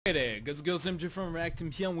Hey there, guys and girls, MJ from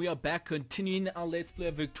TheRAGTeam here, and we are back continuing our Let's Play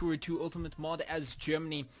of Victoria 2 Ultimate Mod as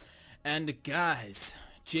Germany. And guys,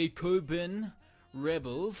 Jacobin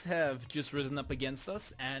rebels have just risen up against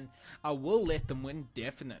us, and I will let them win,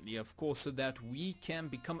 definitely, of course, so that we can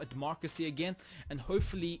become a democracy again, and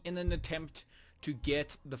hopefully in an attempt to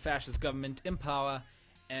get the fascist government in power,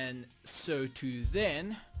 and so to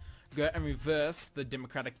then go and reverse the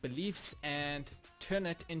democratic beliefs and turn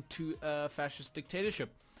it into a fascist dictatorship.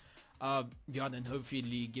 Yeah, and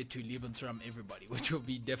hopefully get to Lebensraum everybody, which will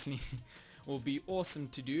be definitely will be awesome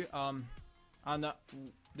to do. And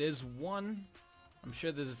there's one, I'm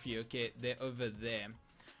sure there's a few. Okay, they're over there,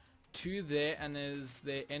 two there, and is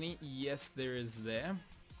there any? Yes, there is there.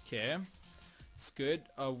 Okay, it's good.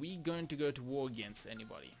 Are we going to go to war against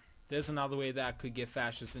anybody? There's another way that I could get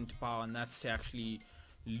fascists into power, and that's to actually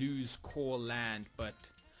lose core land, but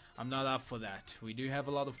I'm not up for that. We do have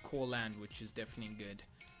a lot of core land, which is definitely good,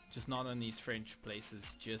 just not on these French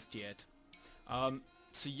places just yet.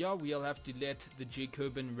 So yeah, we'll have to let the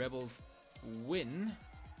Jacobin rebels win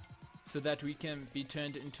so that we can be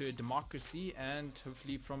turned into a democracy, and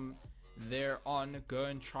hopefully from there on go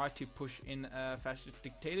and try to push in a fascist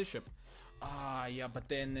dictatorship. Yeah, but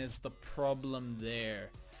then there's the problem there.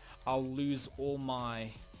 I'll lose all my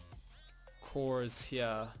cores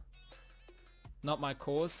here, not my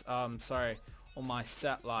cores, sorry, all my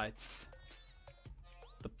satellites,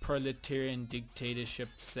 the proletarian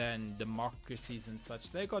dictatorships and democracies and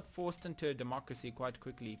such. They got forced into a democracy quite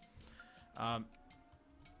quickly. I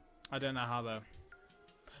don't know how though,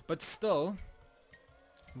 but still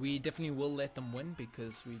we definitely will let them win,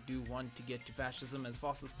 because we do want to get to fascism as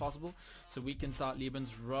fast as possible so we can start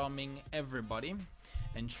Lebensrauming everybody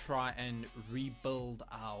and try and rebuild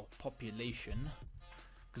our population,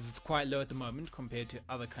 because it's quite low at the moment compared to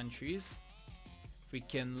other countries. If we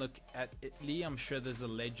can look at Italy, I'm sure there's a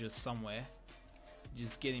ledger somewhere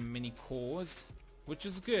just getting many cores, which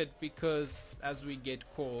is good, because as we get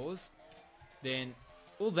cores, then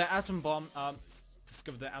the atom bomb,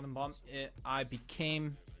 discovered the atom bomb, I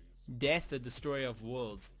became Death, the destroyer of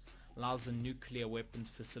worlds, allows a nuclear weapons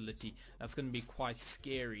facility. That's going to be quite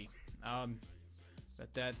scary.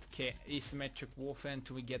 But that, okay, asymmetric warfare,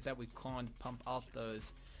 until we get that we can't pump out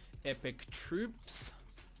those epic troops,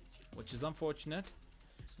 which is unfortunate.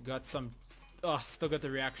 Got some, still got the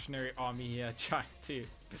reactionary army here trying to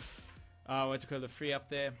what you call it, free up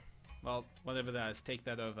there. Well, whatever that is, take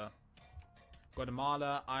that over.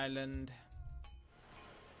 Guatemala, Ireland.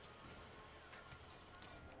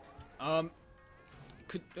 I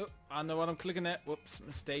know what I'm clicking at. Whoops,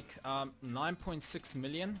 mistake. 9.6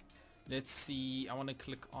 million. Let's see. I want to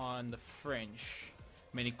click on the French.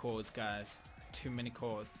 Many cores, guys. Too many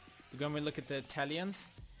cores. We're going to look at the Italians.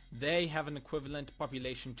 They have an equivalent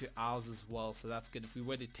population to ours as well, so that's good. If we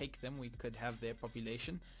were to take them, we could have their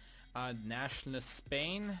population. Nationalist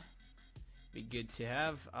Spain. Be good to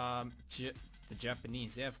have. The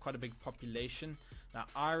Japanese, they have quite a big population. The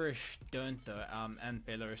Irish don't though, and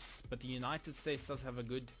Belarus, but the United States does have a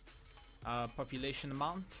good population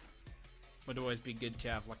amount. Would always be good to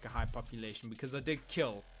have like a high population, because I did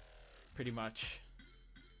kill pretty much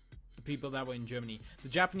the people that were in Germany. The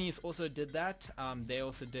Japanese also did that. They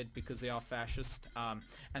also did, because they are fascist,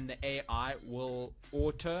 and the AI will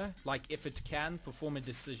auto, like if it can perform a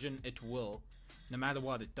decision, it will. No matter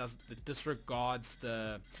what it does, it disregards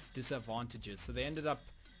the disadvantages. So they ended up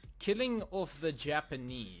killing off the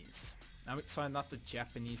Japanese. Sorry, not the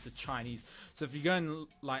Japanese, the Chinese. So if you go and,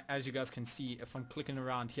 like, as you guys can see, if I'm clicking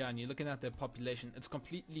around here and you're looking at their population, it's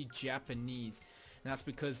completely Japanese. And that's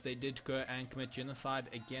because they did go and commit genocide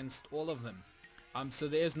against all of them. So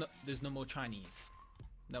there's no more Chinese.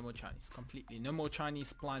 No more Chinese, completely. No more Chinese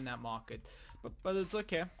supplying that market. But it's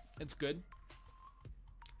okay. It's good.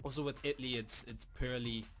 Also with Italy, it's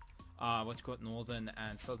purely what you call it, northern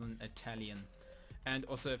and southern Italian. And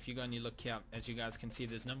also if you go and you look here, as you guys can see,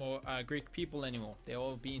 there's no more Greek people anymore. They're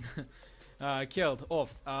all been killed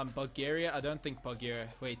off. Bulgaria, I don't think Bulgaria,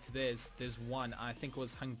 wait, there's one, I think it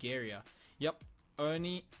was Hungary. Yep,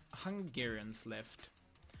 only Hungarians left.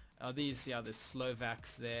 These, yeah, there's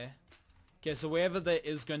Slovaks there. Okay, so wherever there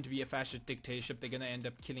is going to be a fascist dictatorship, they're going to end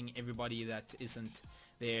up killing everybody that isn't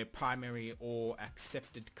their primary or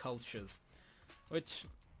accepted cultures, which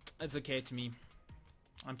it's okay to me.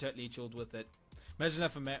 I'm totally chilled with it. Imagine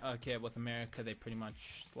if okay, with America, they pretty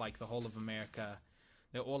much, like the whole of America,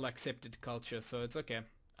 they're all accepted culture, so it's okay.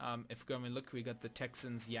 If we go and look, we got the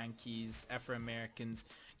Texans, Yankees, Afro-Americans,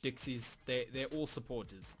 Dixies, they're all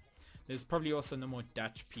supporters. There's probably also no more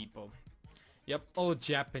Dutch people. Yep, all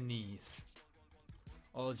Japanese.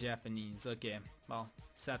 All Japanese, okay. Well,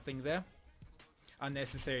 sad thing there.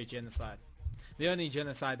 Unnecessary genocide. The only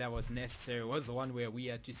genocide that was necessary was the one where we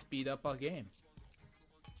had to speed up our game.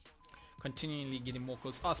 Continually getting more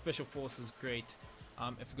cores. Our special forces, great.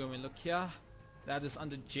 If we go and look here, that is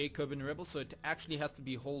under Jacobin rebels, so it actually has to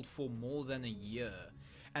be held for more than a year,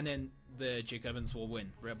 and then the Jacobins will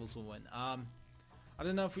win, rebels will win. I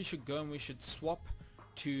don't know if we should go and we should swap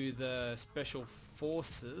to the special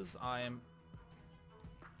forces. I am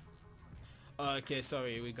okay,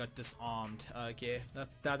 sorry, we got disarmed. Okay,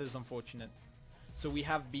 that is unfortunate. So we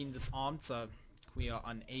have been disarmed, so we are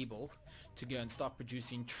unable to go and start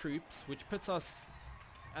producing troops, which puts us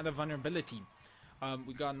at a vulnerability.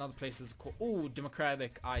 We got another places called, oh,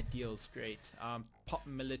 democratic ideals, great. Pop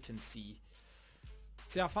militancy.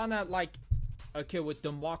 See, I find that, like, okay, with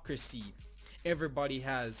democracy, everybody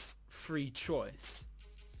has free choice.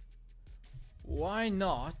 Why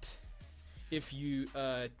not, if you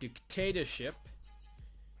dictatorship,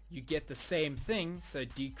 you get the same thing, so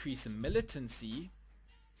decrease in militancy,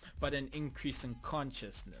 but an increase in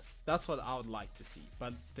consciousness. That's what I would like to see.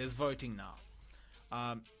 But there's voting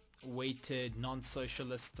now. Weighted,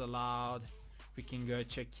 non-socialists allowed. We can go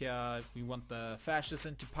check here. We want the fascists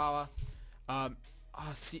into power.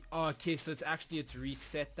 Okay, so it's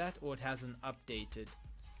reset that, or it hasn't updated.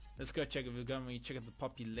 Let's go check. If we're going to check out the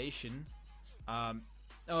population.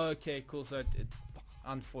 Okay, cool. So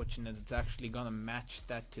unfortunate, it's actually gonna match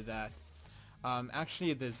that to that.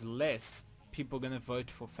 Actually, there's less people gonna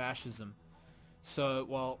vote for fascism. So,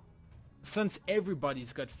 well, since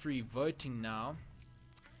everybody's got free voting now,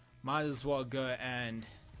 might as well go and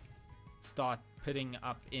start putting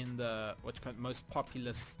up in the most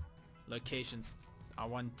populous locations. I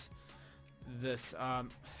want this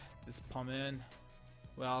this Pommern.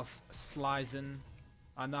 What else? Schleizen.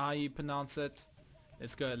 I know how you pronounce it.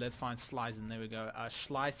 Let's go. Let's find Schleizen. There we go.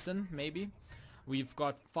 Schleizen, maybe. We've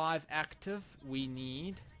got 5 active. We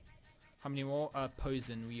need how many more?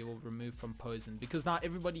 Posen. We will remove from Posen because now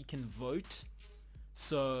everybody can vote.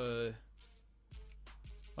 So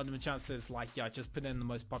what the chance says, like, yeah, just put in the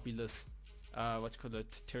most populous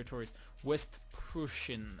territories. West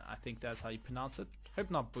Prussian, I think that's how you pronounce it. Hope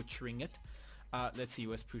not butchering it. Let's see,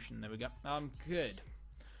 West Prussian, there we go. Good.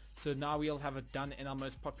 So now we'll have it done in our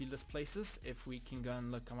most populous places. If we can go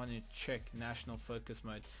and look, I want to check national focus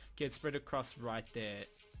mode. Okay, it's spread across right there.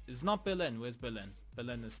 It's not Berlin. Where's Berlin?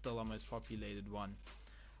 Berlin is still our most populated one.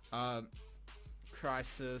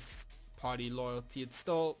 Crisis, party loyalty. It's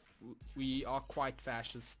still, we are quite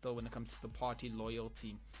fascist still when it comes to the party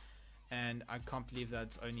loyalty. And I can't believe that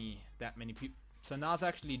it's only that many people. So now it's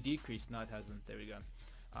actually decreased. No, it hasn't. There we go.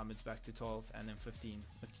 It's back to 12 and then 15.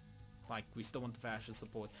 Like, we still want the fascist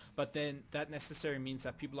support. But then that necessarily means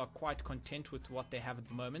that people are quite content with what they have at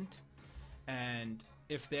the moment. And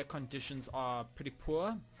if their conditions are pretty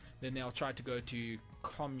poor, then they'll try to go to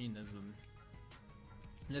communism.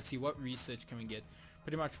 Let's see, what research can we get?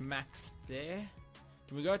 Pretty much max there.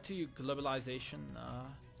 Can we go to globalization?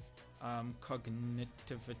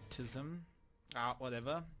 Cognitivism,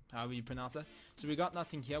 whatever, however you pronounce it. So we got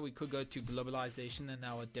nothing here. We could go to globalization and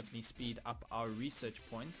that would definitely speed up our research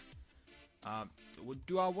points.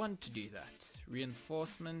 Do I want to do that?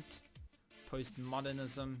 Reinforcement,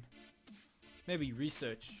 postmodernism, maybe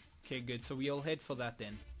research. Okay, good. So we'll head for that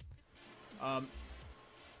then.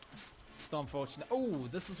 Still unfortunate. Oh,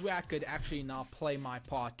 this is where I could actually now play my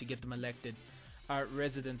part to get them elected.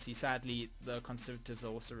 Residency, sadly the Conservatives are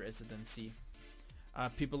also residency.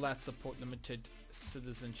 People that support limited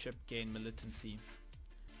citizenship gain militancy.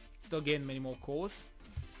 Still gain many more cores,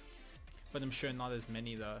 but I'm sure not as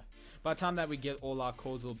many though. By the time that we get all our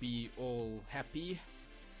cores, we'll be all happy.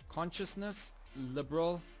 Consciousness,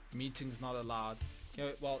 liberal, meetings not allowed. You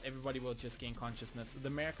know, well, everybody will just gain consciousness. The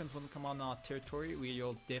Americans wouldn't come on our territory.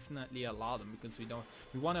 We'll definitely allow them because we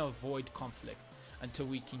want to avoid conflict until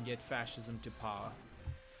we can get fascism to power.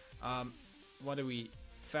 What are we?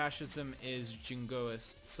 Fascism is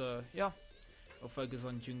jingoist. So yeah, we'll focus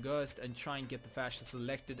on jingoist and try and get the fascists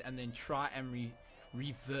elected, and then try and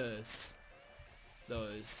reverse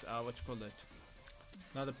those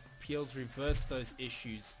not appeals, reverse those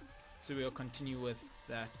issues. So we'll continue with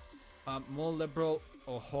that. More liberal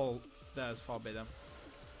or whole, that is far better.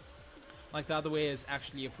 Like, the other way is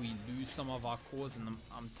actually if we lose some of our cores, and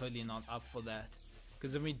I'm totally not up for that.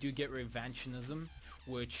 Because then we do get revanchism,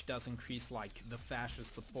 which does increase, like, the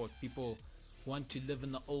fascist support. People want to live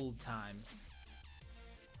in the old times.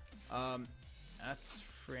 That's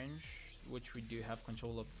French, which we do have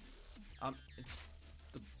control of. It's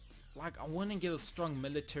like, I want to get a strong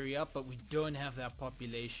military up, but we don't have that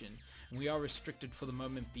population. And we are restricted for the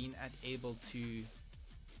moment being able to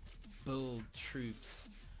build troops.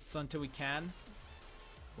 So until we can,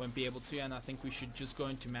 won't be able to, and I think we should just go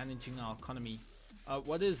into managing our economy.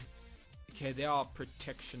 What is... Okay, there are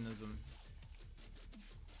protectionism.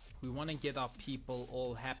 We want to get our people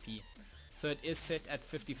all happy. So it is set at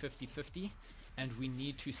 50-50-50, and we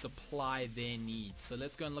need to supply their needs. So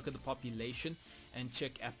let's go and look at the population and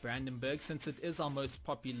check at Brandenburg, since it is our most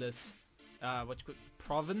populous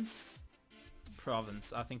province.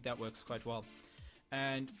 I think that works quite well.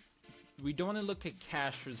 And we don't want to look at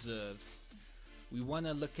cash reserves. We want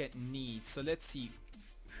to look at needs. So let's see.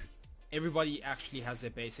 Everybody actually has their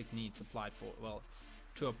basic needs supplied for, well,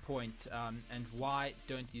 to a point. And why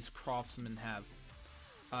don't these craftsmen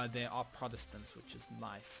have? They are Protestants, which is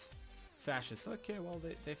nice. Fascists. Okay, well,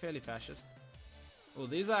 they're fairly fascist. Well,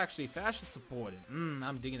 these are actually fascist supported.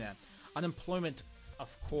 I'm digging that. Unemployment,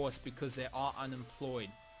 of course, because they are unemployed.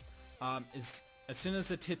 Is as soon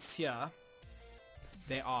as it hits here,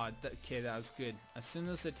 they are. Okay, that was good. As soon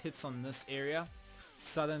as it hits on this area,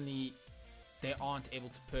 suddenly they aren't able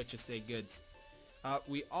to purchase their goods.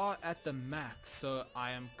 We are at the max, so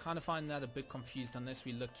I am kind of finding that a bit confused unless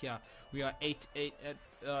we look here. We are 8 at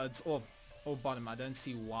it's all bottom. I don't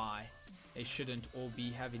see why they shouldn't all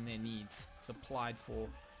be having their needs supplied for.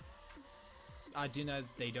 I do know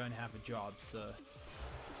they don't have a job, so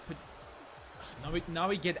but now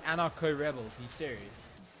we get anarcho rebels. Are you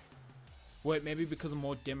serious? Wait, maybe because I'm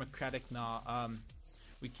more democratic now,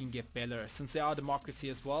 we can get Belarus. Since they are a democracy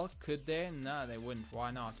as well, could they? No, they wouldn't.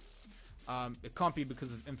 Why not? It can't be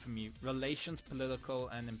because of infamy. Relations, political,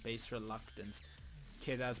 and then base reluctance.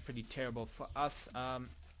 Okay, that's pretty terrible for us.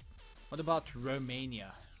 What about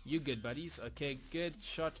Romania? You good, buddies? Okay, good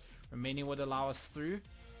shot. Romania would allow us through.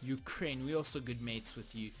 Ukraine, we also good mates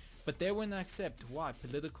with you. But they wouldn't accept. Why?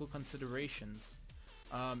 Political considerations.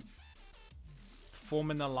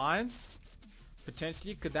 Form an alliance?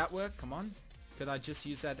 Potentially, could that work? Come on. Could I just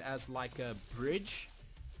use that as like a bridge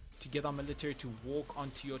to get our military to walk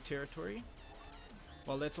onto your territory?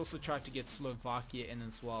 Well, let's also try to get Slovakia in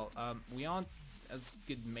as well. We aren't as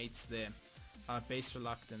good mates there. Base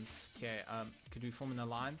reluctance. Okay, could we form an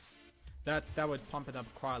alliance? That would pump it up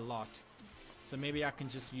quite a lot. So maybe I can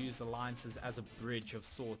just use alliances as a bridge of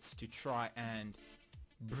sorts to try and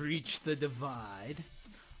breach the divide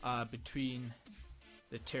between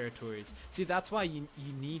the territories. See, that's why you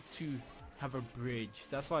need to have a bridge.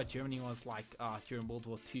 That's why Germany was like during World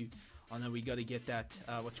War II. Oh no, we got to get that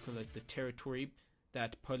the territory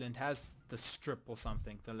that Poland has, the strip or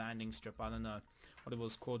something, the landing strip. I don't know what it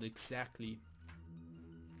was called exactly.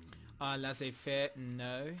 Laissez-faire,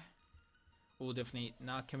 no. Oh, definitely.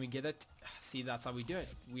 Now, can we get it? See, that's how we do it.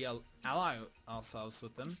 We ally ourselves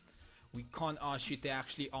with them. We can't shoot. They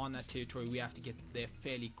actually are on that territory. We have to get there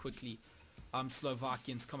fairly quickly.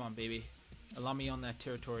 Slovakians, come on, baby. Allow me on that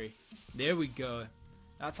territory. There we go.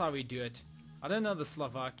 That's how we do it. I don't know the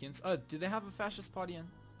Slovakians. Oh, do they have a fascist party in?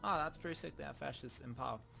 Oh, that's pretty sick. They have fascists in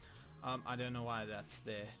power. I don't know why that's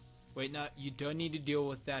there. Wait, no, you don't need to deal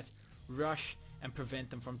with that. Rush and prevent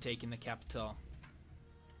them from taking the capital.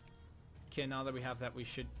 Okay, now that we have that, we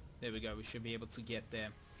should... There we go. We should be able to get there.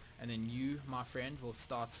 And then you, my friend, will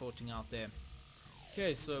start sorting out there.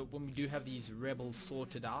 Okay, so when we do have these rebels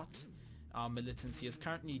sorted out, our militancy is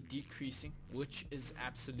currently decreasing, which is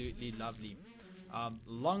absolutely lovely.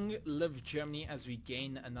 Long live Germany. As we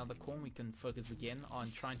gain another corn, we can focus again on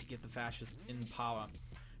trying to get the fascists in power.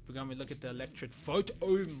 If we're going to look at the electorate vote,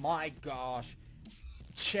 oh my gosh,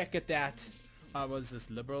 check at that. Was this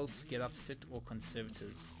liberals get upset or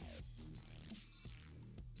conservatives?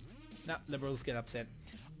 No, liberals get upset.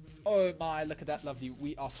 Oh my, look at that, lovely.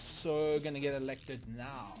 We are so gonna get elected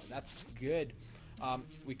now. That's good.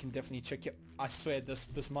 We can definitely check it. I swear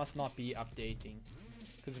this must not be updating,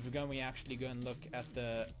 because if we're going, we actually go and look at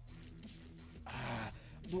the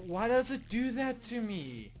but why does it do that to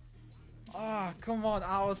me? Come on.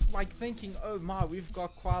 I was like thinking, oh my, we've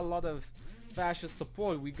got quite a lot of fascist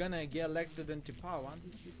support. We're gonna get elected into power. Why aren't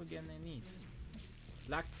these people getting their needs?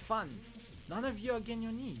 Lack funds. None of you are getting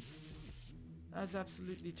your needs. That's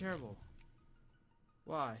absolutely terrible.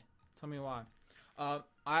 Why? Tell me why. I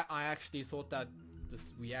actually thought that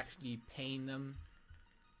we actually paying them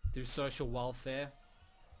through social welfare.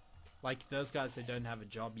 Like those guys, they don't have a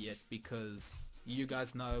job yet, because you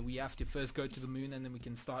guys know we have to first go to the moon and then we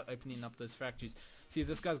can start opening up those factories. See,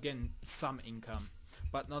 this guy's getting some income,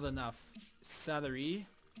 but not enough. Salary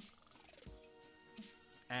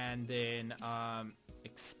and then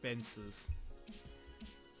expenses.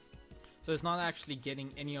 So it's not actually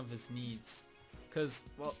getting any of his needs, because,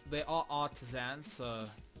 well, they are artisans, so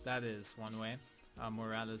that is one way.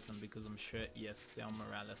 Moralism, because I'm sure, yes, they are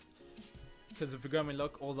moralist. Because if we go and we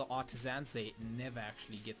look, all the artisans, they never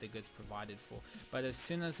actually get their goods provided for. But as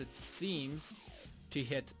soon as it seems to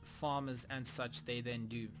hit farmers and such, they then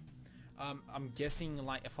do. I'm guessing,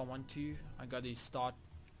 like, if I want to, I got to start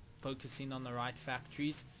focusing on the right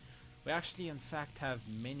factories. We actually, in fact, have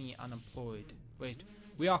many unemployed. Wait,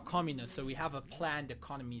 we are communists, so we have a planned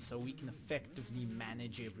economy, so we can effectively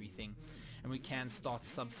manage everything. And we can start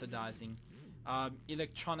subsidizing.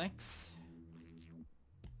 Electronics,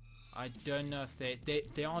 I don't know if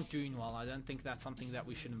they aren't doing well. I don't think that's something that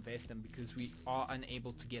we should invest in because we are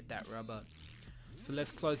unable to get that rubber. So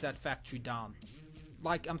let's close that factory down.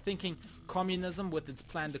 Like, I'm thinking communism with its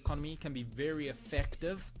planned economy can be very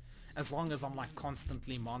effective as long as I'm like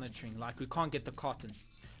constantly monitoring. Like, we can't get the cotton,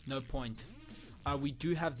 no point. We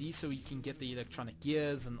do have these, so we can get the electronic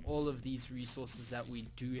gears and all of these resources that we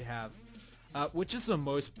do have, which is the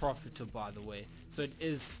most profitable, by the way. So it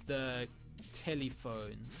is the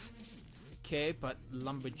telephones, okay, but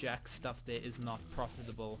lumberjack stuff there is not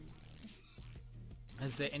profitable.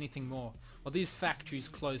 Is there anything more? Well, these factories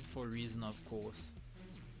closed for a reason, of course,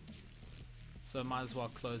 so might as well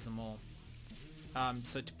close them all.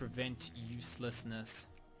 So to prevent uselessness,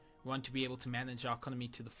 we want to be able to manage our economy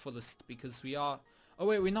to the fullest, because we are, oh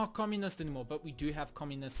wait, we're not communist anymore, but we do have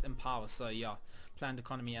communists in power. So yeah, planned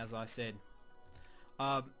economy, as I said.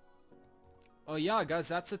 Oh yeah, guys,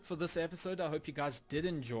 that's it for this episode. I hope you guys did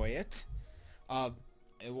enjoy it.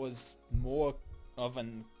 It was more of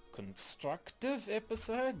an constructive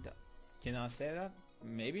episode. Can I say that?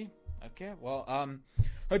 Maybe. Okay, well,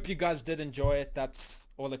 hope you guys did enjoy it. That's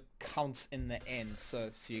all that counts in the end.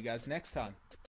 So see you guys next time.